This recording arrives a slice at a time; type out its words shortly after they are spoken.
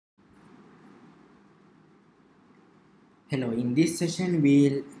Hello, in this session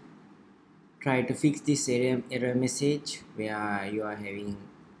we'll try to fix this error message where you are having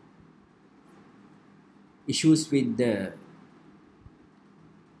issues with the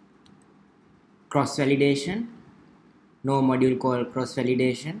cross validation, no module called cross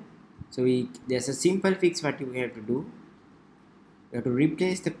validation. So there's a simple fix. What you have to do, you have to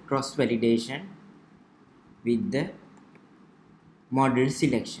replace the cross validation with the model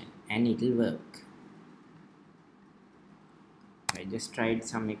selection and it will work. I just tried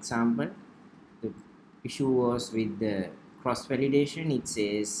some example. The issue was with the cross validation. It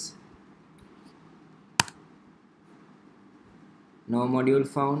says no module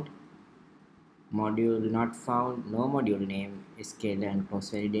found, module not found, no module name, scalar and cross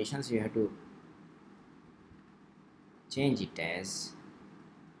validation. So you have to change it as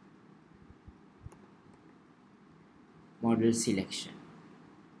model selection,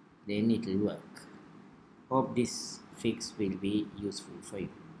 then it will work. Hope this fix will be useful for you.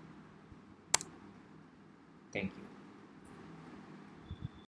 Thank you.